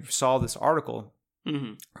I saw this article.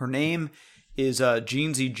 Mm-hmm. Her name is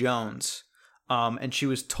Jeansy Jones, and she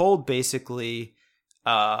was told basically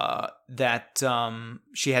that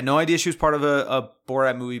she had no idea she was part of a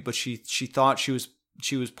Borat movie, but she thought she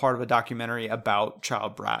was part of a documentary about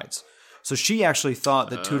child brides. So she actually thought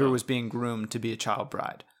that Tudor was being groomed to be a child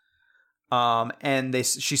bride. And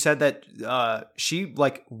she said that she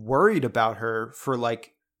like worried about her for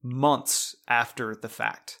like months after the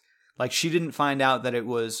fact. Like, she didn't find out that it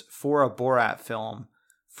was for a Borat film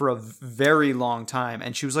for a very long time,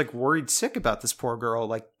 and she was like worried sick about this poor girl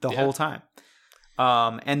like the whole time.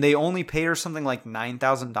 And they only paid her something like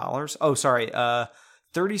 $9,000. Oh, sorry,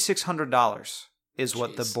 $3,600 is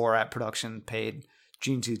what the Borat production paid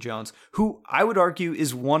Gene T. Jones, who I would argue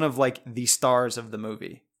is one of like the stars of the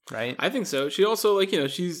movie, right? I think so. She also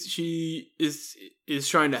she is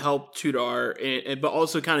trying to help Tudor, but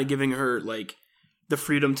also kind of giving her like the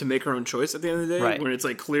freedom to make her own choice at the end of the day, right. When it's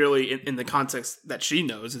like clearly in the context that she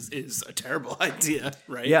knows is a terrible idea,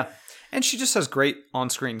 right? Yeah. And she just has great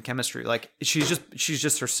on-screen chemistry. Like she's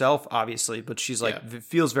just herself, obviously, but she's like it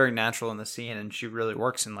feels very natural in the scene, and she really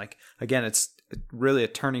works. And like again, it's really a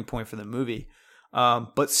turning point for the movie.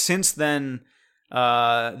 But since then,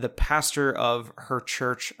 the pastor of her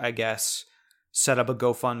church, I guess, set up a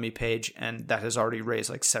GoFundMe page, and that has already raised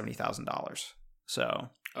like $70,000. So,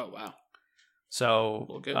 oh wow.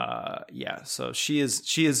 So, yeah. So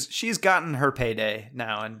she's gotten her payday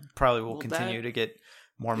now, and probably will continue to get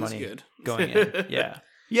more money going in. Yeah.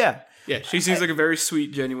 Yeah. Yeah. She seems like a very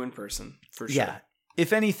sweet, genuine person, for sure. Yeah.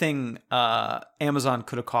 If anything, Amazon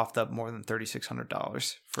could have coughed up more than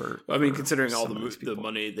 $3,600 for. I mean, considering all the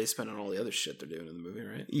money they spent on all the other shit they're doing in the movie,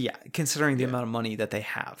 right? Yeah, considering the amount of money that they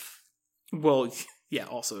have. Well, yeah,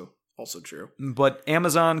 also true. But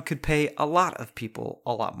Amazon could pay a lot of people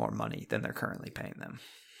a lot more money than they're currently paying them.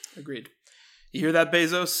 Agreed. You hear that,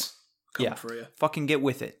 Bezos? Coming for you. Fucking get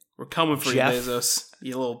with it. We're coming for Jeff. You, Bezos.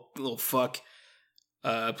 You little fuck.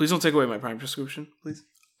 Please don't take away my Prime subscription, please.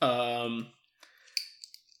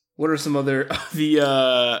 What are some other the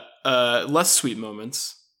less sweet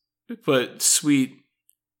moments, but sweet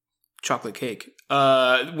chocolate cake?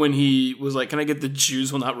 When he was like, "Can I get the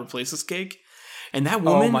Jews will not replace this cake?" And that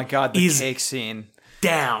woman, oh my god, the cake scene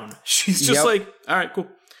down. She's just like, "All right, cool."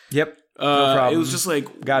 Yep, no problem. It was just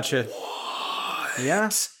like, gotcha. What?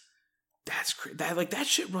 Yes, that's crazy. That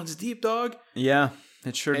shit runs deep, dog. Yeah,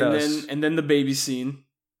 it sure does. And then the baby scene.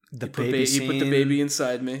 The baby scene. He put the baby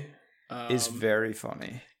inside me. Is very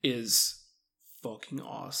funny. Is fucking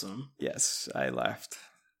awesome. Yes, I laughed.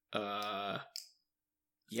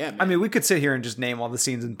 Yeah, man. I mean, we could sit here and just name all the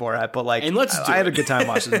scenes in Borat, but like, and I had a good time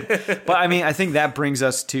watching it. But I mean, I think that brings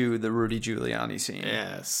us to the Rudy Giuliani scene.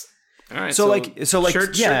 Yes. All right. So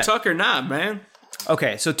shirt tuck or not, man.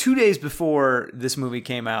 Okay, so 2 days before this movie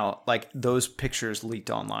came out, like those pictures leaked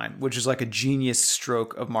online, which is like a genius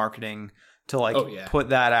stroke of marketing to like put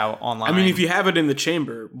that out online. I mean, if you have it in the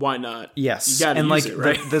chamber, why not? Yes, you gotta and use like it,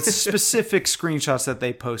 right? the specific screenshots that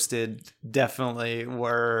they posted definitely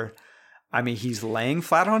were. I mean, he's laying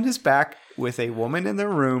flat on his back with a woman in the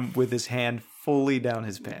room with his hand fully down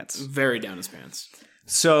his pants. Very down his pants.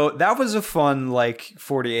 So that was a fun, like,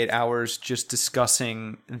 48 hours just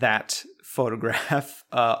discussing that photograph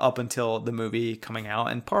up until the movie coming out,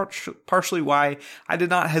 and partially why I did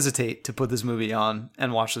not hesitate to put this movie on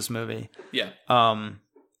and watch this movie. Yeah.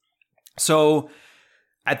 So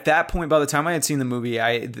at that point, by the time I had seen the movie,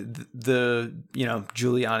 the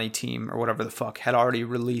Giuliani team or whatever the fuck had already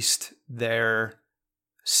released their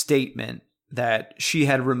statement that she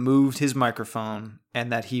had removed his microphone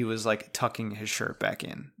and that he was like tucking his shirt back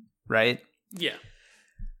in, right? Yeah.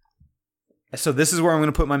 So this is where I'm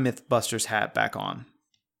going to put my Mythbusters hat back on.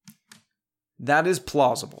 That is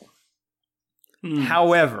plausible.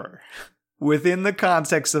 However, within the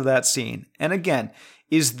context of that scene, and again,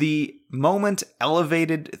 is the moment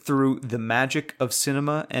elevated through the magic of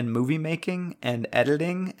cinema and movie making and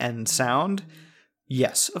editing and sound?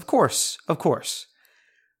 Yes, of course.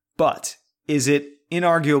 But is it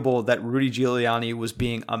inarguable that Rudy Giuliani was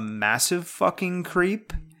being a massive fucking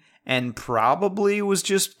creep and probably was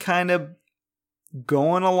just kind of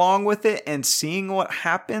going along with it and seeing what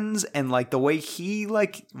happens, and like the way he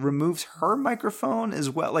like removes her microphone as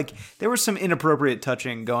well? Like there was some inappropriate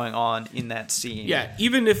touching going on in that scene. Yeah,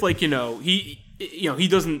 even if like he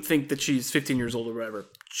doesn't think that she's 15 years old or whatever.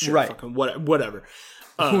 Sure, right. Fucking whatever.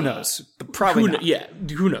 Who knows? Probably not. Yeah,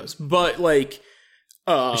 who knows? But like,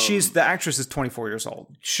 the actress is 24 years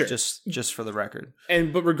old. Sure, just for the record.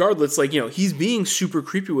 But regardless, like he's being super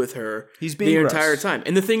creepy with her. He's being the gross. Entire time.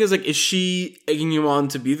 And the thing is, like, is she egging him on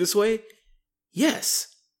to be this way? Yes,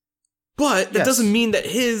 but that doesn't mean that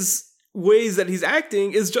his ways that he's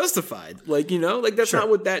acting is justified. Like that's not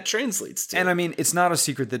what that translates to. And I mean, it's not a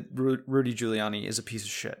secret that Rudy Giuliani is a piece of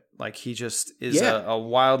shit. Like he just is a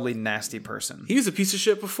wildly nasty person. He was a piece of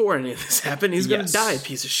shit before any of this happened. He's gonna die a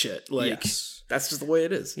piece of shit. Like that's just the way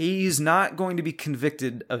it is. He's not going to be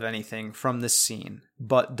convicted of anything from this scene.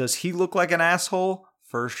 But does he look like an asshole?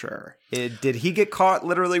 For sure. Did he get caught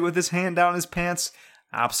literally with his hand down his pants?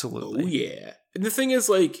 Absolutely. Oh yeah. And the thing is,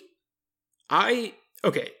 like,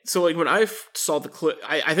 so like when I saw the clip,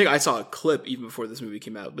 I think I saw a clip even before this movie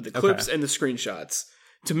came out, but the clips and the screenshots,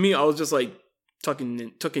 to me, I was just like, tuck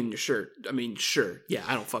in your shirt. I mean, sure. Yeah,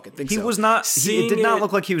 I don't fucking think so. He was not. It did not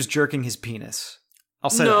look like he was jerking his penis. I'll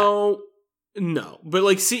say that. No. But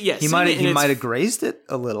like, he might have grazed it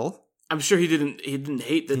a little. I'm sure he didn't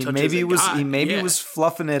hate the touches. He maybe was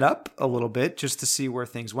fluffing it up a little bit just to see where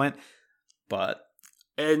things went. But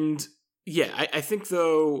I think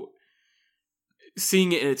though,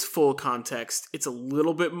 seeing it in its full context, it's a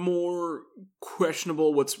little bit more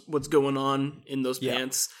questionable what's going on in those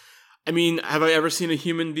pants. I mean, have I ever seen a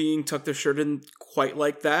human being tuck their shirt in quite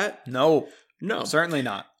like that? No, certainly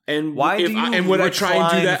not. And would I try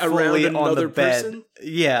and do that around another person?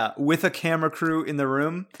 Yeah, with a camera crew in the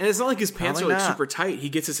room. And it's not like his pants are like super tight. He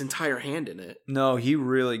gets his entire hand in it. No, he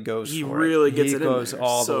really goes. He really gets it in there. He goes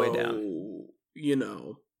all the way down. You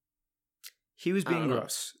know, he was being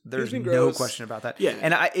gross. There's no question about that. Yeah,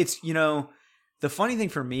 and it's the funny thing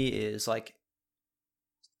for me is like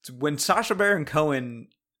when Sacha Baron Cohen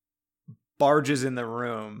barges in the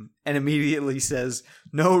room and immediately says,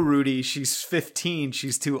 "No, Rudy, she's 15.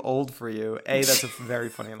 She's too old for you." A, that's a very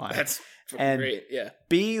funny line. That's great. Yeah.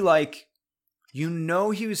 B, like, he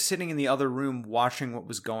was sitting in the other room watching what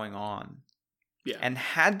was going on. Yeah. And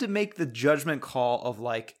had to make the judgment call of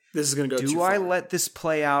like, this is going to go too do far. I let this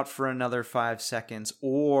play out for another 5 seconds?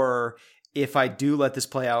 Or if I do let this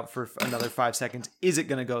play out for another 5 seconds, is it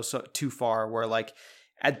going to go too far where like,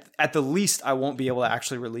 at the least, I won't be able to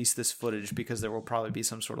actually release this footage because there will probably be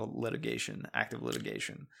some sort of active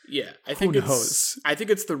litigation. Yeah, I think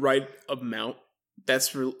it's the right amount.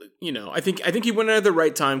 That's I think he went in at the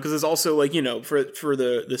right time because it's also like for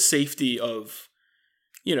the safety of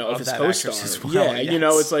of his co-star as well. Yeah,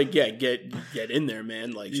 yes. It's like get in there,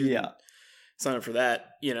 man. Like sign up for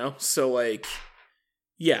that. So like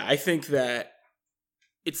I think that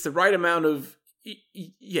it's the right amount of.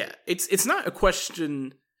 Yeah, it's not a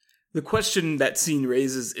question. The question that scene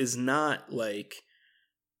raises is not like,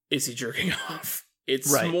 is he jerking off?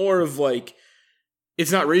 It's more of like,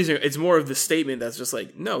 it's not raising. It's more of the statement that's just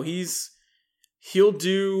like, no, he'll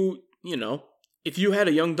do. If you had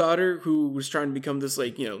a young daughter who was trying to become this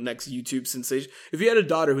like next YouTube sensation, if you had a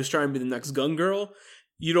daughter who's trying to be the next Gun Girl,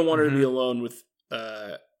 you don't want her to be alone with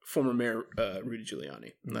former Mayor Rudy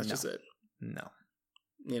Giuliani. And that's just it. No.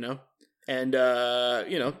 And,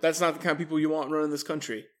 that's not the kind of people you want running this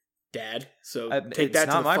country, Dad. So take that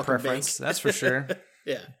to the fucking preference, bank. That's for sure.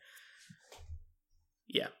 Yeah.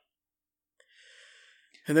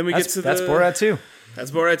 And then we get to that's Borat 2.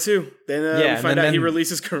 That's Borat 2. Then we find out he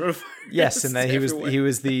releases coronavirus. Yes, and then he was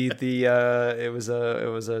it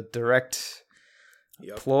was a direct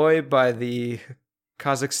ploy by the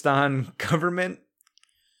Kazakhstan government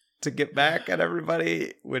to get back at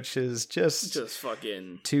everybody, which is just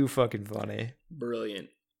fucking too fucking funny. Brilliant.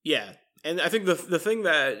 Yeah. And I think the thing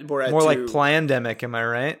that Borat more 2, like Plandemic, am I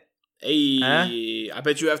right? Hey, I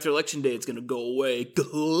bet you after election day it's gonna go away.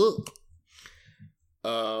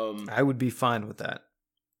 I would be fine with that.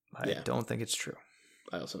 I don't think it's true.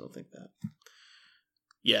 I also don't think that.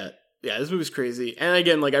 Yeah, this movie's crazy. And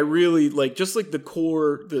again, like I really like just like the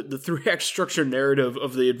core, the 3-act structure narrative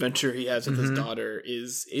of the adventure he has with his daughter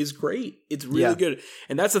is great. It's really good.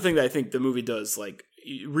 And that's the thing that I think the movie does like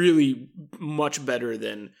really much better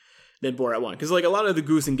than Borat 1. Because like a lot of the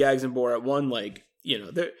goose and gags in Borat 1, like,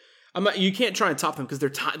 you can't try and top them because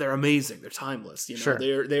they're amazing. They're timeless. Sure.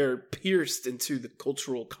 They're pierced into the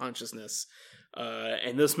cultural consciousness.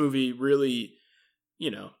 And this movie really,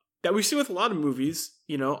 that we see with a lot of movies,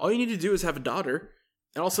 all you need to do is have a daughter,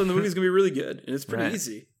 and all of a sudden the movie's gonna be really good, and it's pretty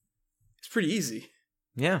easy. It's pretty easy.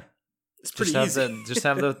 Yeah, it's pretty easy. Just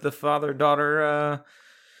have the father-daughter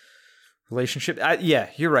relationship.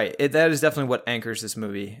 You're right. That is definitely what anchors this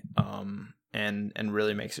movie, and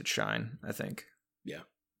really makes it shine, I think. Yeah,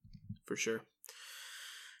 for sure.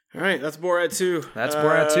 All right, that's Borat 2. That's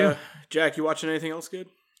Borat 2. Jack, you watching anything else good?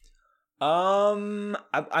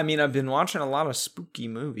 I mean, I've been watching a lot of spooky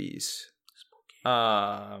movies.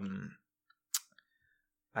 I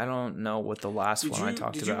don't know what the last one I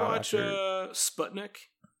talked about. Did you watch Sputnik?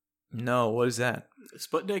 No, what is that?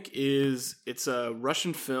 Sputnik it's a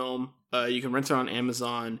Russian film. You can rent it on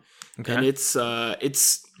Amazon, and it's a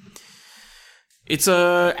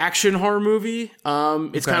action horror movie.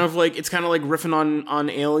 It's kind of like riffing on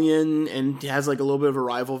Alien, and it has like a little bit of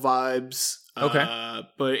Arrival vibes. Okay.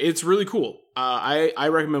 But it's really cool. I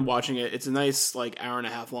recommend watching it. It's a nice like hour and a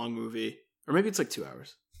half long movie, or maybe it's like 2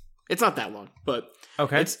 hours. It's not that long, but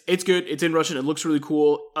okay. It's good. It's in Russian. It looks really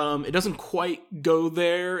cool. It doesn't quite go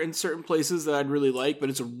there in certain places that I'd really like, but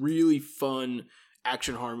it's a really fun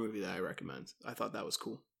action horror movie that I recommend. I thought that was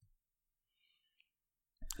cool.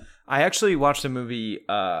 I actually watched a movie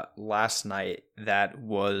last night that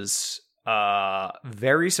was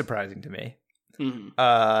very surprising to me.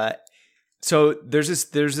 Mm-hmm. So there's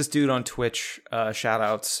this dude on Twitch, shout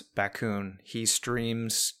outs Bakun. He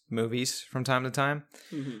streams movies from time to time.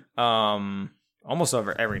 Mm-hmm. Almost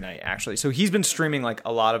over every night actually. So he's been streaming like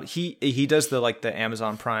a lot of he does the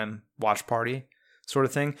Amazon Prime watch party sort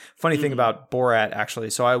of thing. Funny thing about Borat actually.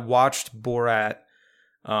 So I watched Borat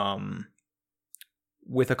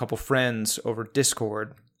with a couple friends over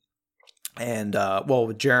Discord. And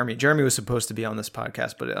with Jeremy. Jeremy was supposed to be on this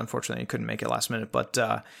podcast, but unfortunately he couldn't make it last minute.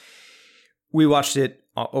 But we watched it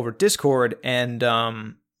over Discord and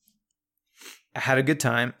had a good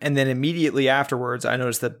time. And then immediately afterwards, I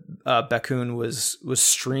noticed that Bakun was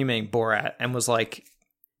streaming Borat and was like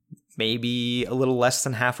maybe a little less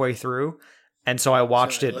than halfway through. And so I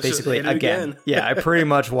watched it basically again. Yeah, I pretty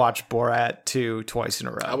much watched Borat 2 twice in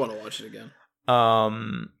a row. I want to watch it again.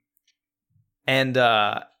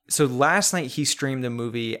 So last night he streamed a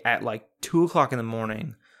movie at like 2:00 in the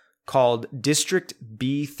morning called District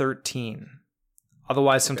B13,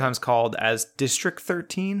 otherwise sometimes called as District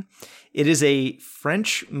 13. It is a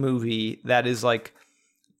French movie that is like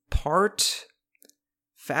part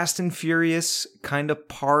Fast and Furious, kind of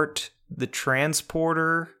part The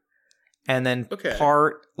Transporter, and then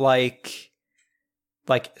part like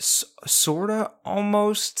sort of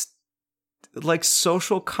almost like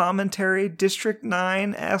social commentary District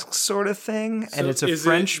 9-esque sort of thing. So and it's a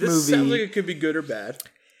French movie. This sounds like it could be good or bad.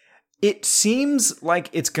 It seems like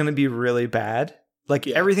it's going to be really bad. Like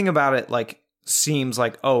everything about it like seems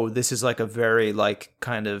like, oh, this is like a very like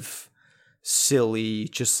kind of silly,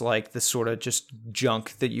 just like the sort of just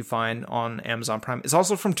junk that you find on Amazon Prime. It's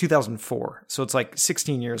also from 2004. So it's like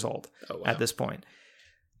 16 years old at this point.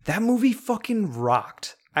 That movie fucking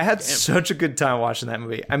rocked. I had such a good time watching that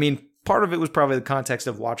movie. I mean, part of it was probably the context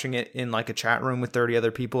of watching it in like a chat room with 30 other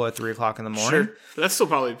people at 3:00 in the morning. Sure. That's still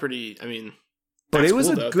probably pretty, I mean, but it was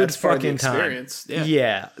a good fucking time.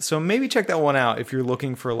 Yeah. So maybe check that one out if you're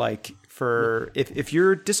looking for if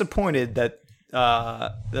you're disappointed that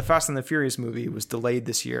the Fast and the Furious movie was delayed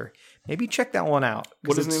this year, maybe check that one out.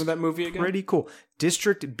 What is the name of that movie again? Pretty cool.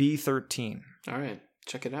 District B13. All right.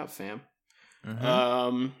 Check it out, fam.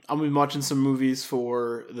 Mm-hmm. I'll be watching some movies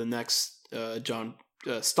for the next John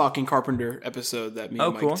Stalking Carpenter episode that me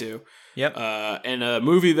and Mike do. Yep. And a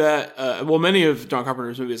movie that, many of John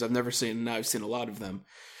Carpenter's movies I've never seen, and now I've seen a lot of them.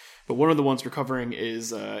 But one of the ones we're covering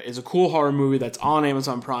is a cool horror movie that's on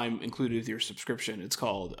Amazon Prime, included with your subscription. It's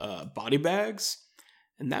called Body Bags,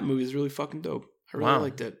 and that movie is really fucking dope. I really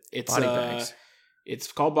liked it. It's Body Bags.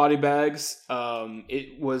 It's called Body Bags.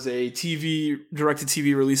 It was a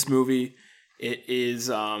direct-to-TV release movie. It is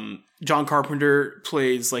John Carpenter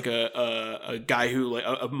plays like a guy who like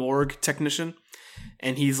a morgue technician,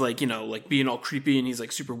 and he's like, like being all creepy, and he's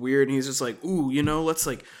like super weird, and he's just like, ooh, let's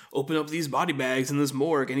like open up these body bags in this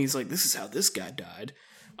morgue, and he's like, this is how this guy died.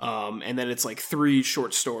 And then it's like 3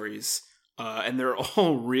 short stories, and they're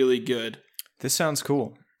all really good. This sounds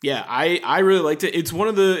cool. Yeah, I really liked it. It's one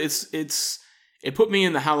of the it put me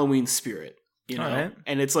in the Halloween spirit. Right.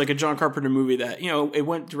 And it's like a John Carpenter movie that, it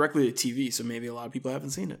went directly to TV, so maybe a lot of people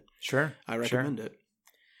haven't seen it. Sure. I recommend it.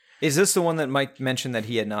 Is this the one that Mike mentioned that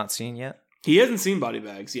he had not seen yet? He hasn't seen Body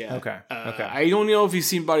Bags yet. Okay. I don't know if he's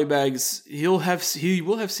seen Body Bags. He will have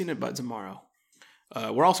seen it by tomorrow.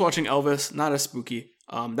 We're also watching Elvis, not as spooky.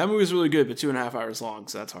 That movie is really good, but 2.5 hours long,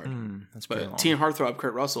 so that's hard. That's pretty long. Teen heartthrob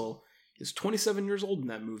Kurt Russell is 27 years old in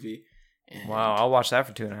that movie. Wow, I'll watch that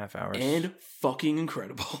for 2.5 hours. And fucking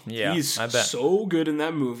incredible. Yeah, he's I bet. So good in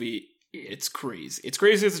that movie. It's crazy. It's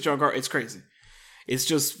crazy as a John Carpenter. It's crazy. It's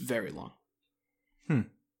just very long.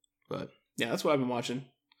 But yeah, that's what I've been watching.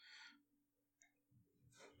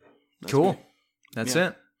 That's cool. Me. That's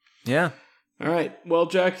it. Yeah. All right. Well,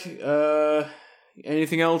 Jack,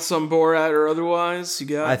 anything else on Borat or otherwise? You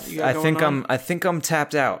got? I think I'm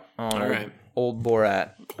tapped out on old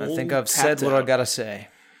Borat. I think I've said what I gotta say.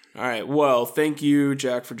 All right. Well, thank you,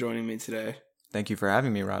 Jack, for joining me today. Thank you for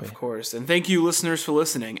having me, Robbie. Of course. And thank you, listeners, for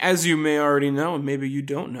listening. As you may already know, and maybe you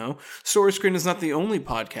don't know, Story Screen is not the only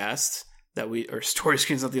podcast Story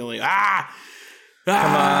Screen is not the only... Come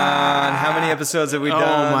on. How many episodes have we done?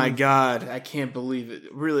 Oh, my God. I can't believe it.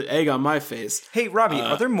 Really, egg on my face. Hey, Robbie,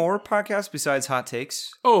 are there more podcasts besides Hot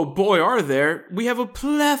Takes? Oh, boy, are there. We have a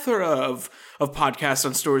plethora of podcasts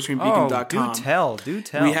on StoryScreenBeacon.com. Oh, do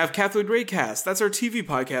tell. We have Catholic Greatcast. That's our TV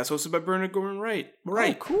podcast hosted by Bernard Gordon Wright.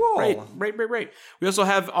 Right. Oh, cool. Right. We also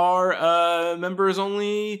have our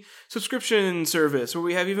members-only subscription service where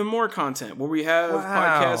we have even more content, where we have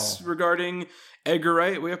podcasts regarding Edgar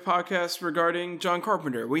Wright, we have podcasts regarding John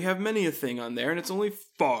Carpenter. We have many a thing on there, and it's only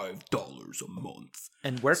 $5 a month.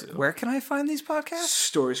 And where can I find these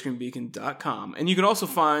podcasts? StoryScreenBeacon.com. And you can also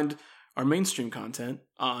find our mainstream content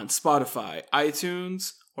on Spotify,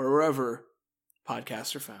 iTunes, or wherever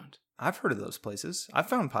podcasts are found. I've heard of those places. I've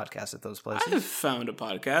found podcasts at those places. I've found a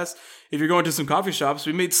podcast. If you're going to some coffee shops,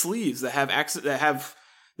 we made sleeves that have access that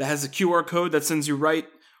has a QR code that sends you right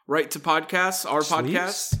to podcasts. Our sleeves?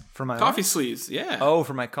 Podcasts for my coffee sleeves. Yeah. Oh,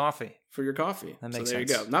 for my coffee. For your coffee. That makes sense.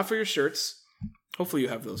 You go. Not for your shirts. Hopefully you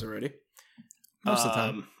have those already. Most of the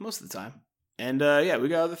time. Most of the time. And we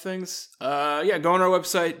got other things. Go on our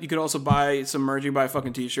website. You could also buy some merch. You can buy a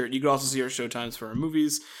fucking t-shirt. You could also see our show times for our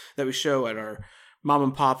movies that we show at our mom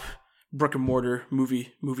and pop brick and mortar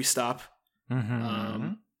movie stop.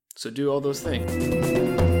 Mm-hmm. So do all those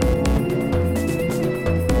things.